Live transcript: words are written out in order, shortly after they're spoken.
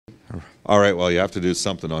All right, well, you have to do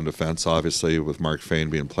something on defense, obviously, with Mark Fain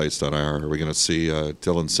being placed on IR. Are we going to see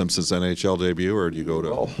Dylan Simpson's NHL debut, or do you go to...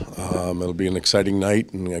 Well, it'll be an exciting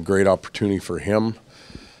night and a great opportunity for him.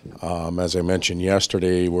 As I mentioned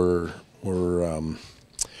yesterday, our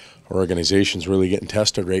organization's really getting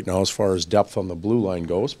tested right now as far as depth on the blue line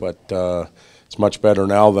goes, but it's much better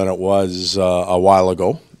now than it was a while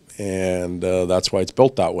ago, and that's why it's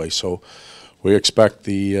built that way. So we expect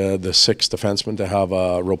the six defensemen to have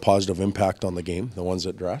a real positive impact on the game, the ones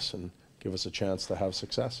that dress, and give us a chance to have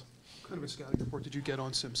success. What kind of a scouting report did you get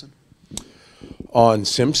on Simpson? On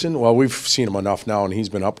Simpson, well, we've seen him enough now, and he's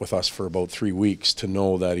been up with us for about 3 weeks to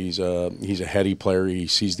know that he's a heady player. He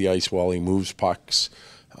sees the ice well. He moves pucks.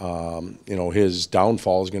 His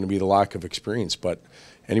downfall is going to be the lack of experience, but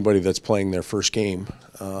anybody that's playing their first game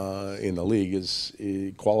in the league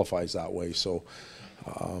qualifies that way. So,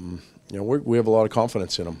 we have a lot of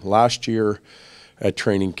confidence in him. Last year at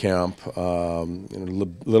training camp, a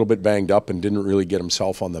little bit banged up and didn't really get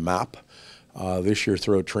himself on the map. This year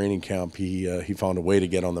throughout training camp, he found a way to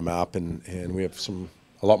get on the map, and we have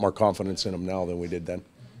a lot more confidence in him now than we did then.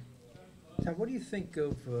 Todd, what do you think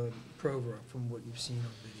of Provorov from what you've seen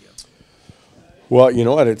on video? Well, you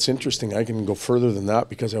know what? It's interesting. I can go further than that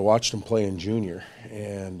because I watched him play in junior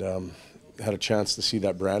and had a chance to see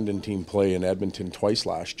that Brandon team play in Edmonton twice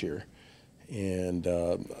last year. And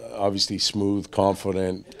obviously smooth,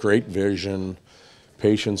 confident, great vision,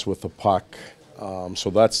 patience with the puck. So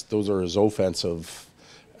those are his offensive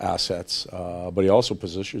assets. But he also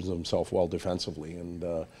positions himself well defensively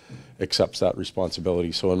and accepts that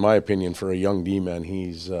responsibility. So in my opinion, for a young D-man,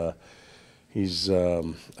 he's ahead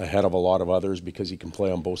of a lot of others because he can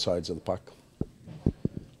play on both sides of the puck.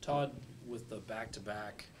 Todd, with the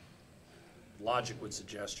back-to-back, logic would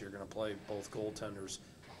suggest you're going to play both goaltenders.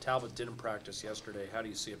 Talbot didn't practice yesterday. How do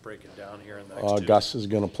you see it breaking down here in the next 2 Gus is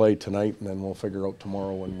going to play tonight, and then we'll figure out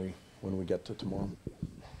tomorrow when we get to tomorrow.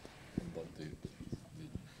 About the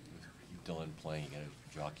Dylan playing, you got to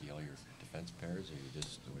jockey all your defense pairs, or you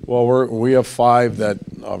just? Well, we have 5 that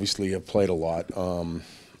obviously have played a lot.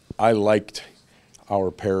 I liked our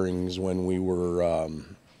pairings when we were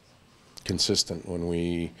consistent, when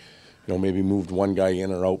we maybe moved one guy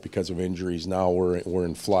in or out because of injuries. Now we're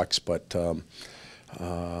in flux, but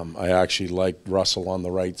I actually liked Russell on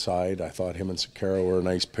the right side. I thought him and Sakara were a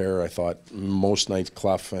nice pair. I thought most nights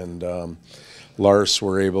Clough and Lars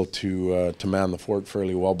were able to man the fort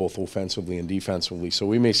fairly well, both offensively and defensively. So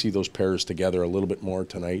we may see those pairs together a little bit more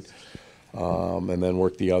tonight, and then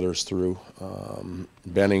work the others through.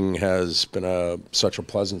 Benning has been such a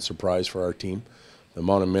pleasant surprise for our team. The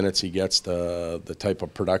amount of minutes he gets, the type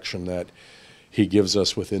of production that he gives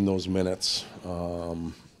us within those minutes.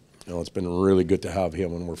 It's been really good to have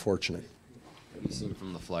him, and we're fortunate. What are you seeing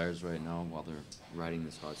from the Flyers right now while they're riding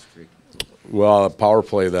this hot streak? Well, a power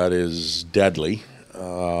play that is deadly,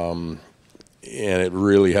 and it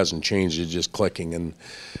really hasn't changed. It's just clicking, and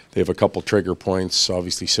they have a couple trigger points.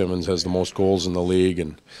 Obviously, Simmons has the most goals in the league,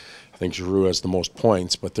 and I think Giroux has the most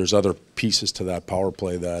points, but there's other pieces to that power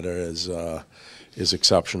play that is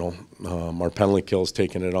exceptional. Our penalty kill is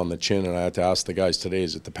taking it on the chin, and I had to ask the guys today,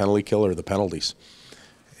 is it the penalty kill or the penalties?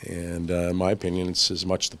 And in my opinion, it's as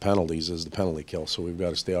much the penalties as the penalty kill. So we've got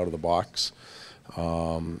to stay out of the box.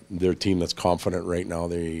 They're a team that's confident right now.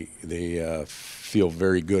 They feel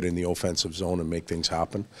very good in the offensive zone and make things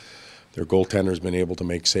happen. Their goaltender's been able to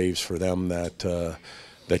make saves for them that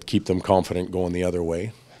keep them confident going the other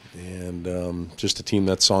way. And just a team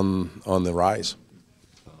that's on the rise.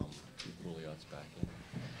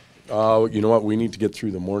 You know what? We need to get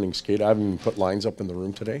through the morning skate. I haven't even put lines up in the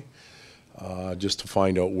room today. Just to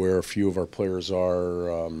find out where a few of our players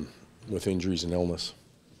are with injuries and illness.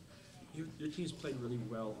 Your team's played really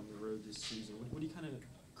well on the road this season. What do you kind of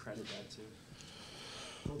credit that to?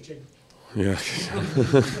 Coaching. Yeah.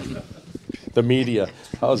 The media.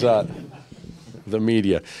 How's that? The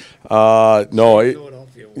media. Yeah.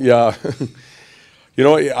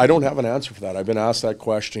 I don't have an answer for that. I've been asked that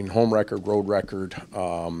question, home record, road record.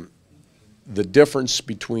 The difference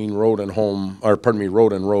between road and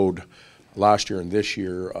road last year and this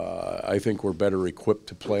year, I think we're better equipped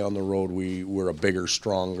to play on the road. We're a bigger,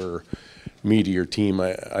 stronger, meatier team.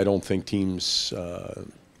 I don't think teams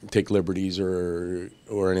take liberties or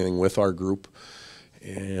anything with our group,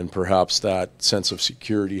 and perhaps that sense of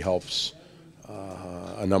security helps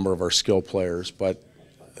a number of our skill players. But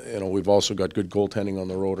we've also got good goaltending on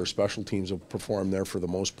the road. Our special teams have performed there for the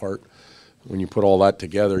most part. When you put all that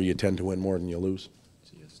together, you tend to win more than you lose.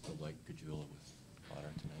 So you still like Gajula with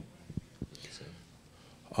Potter tonight?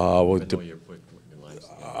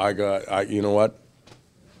 You know what?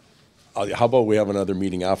 how about we have another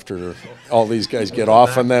meeting after all these guys get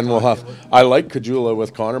off, and then we'll have, I like Kajula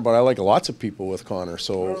with Connor, but I like lots of people with Connor,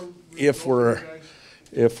 so if we're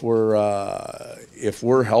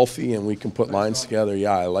healthy and we can put lines together,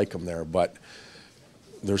 yeah, I like them there, but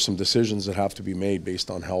there's some decisions that have to be made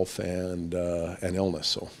based on health and illness,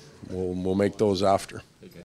 so we'll make those after.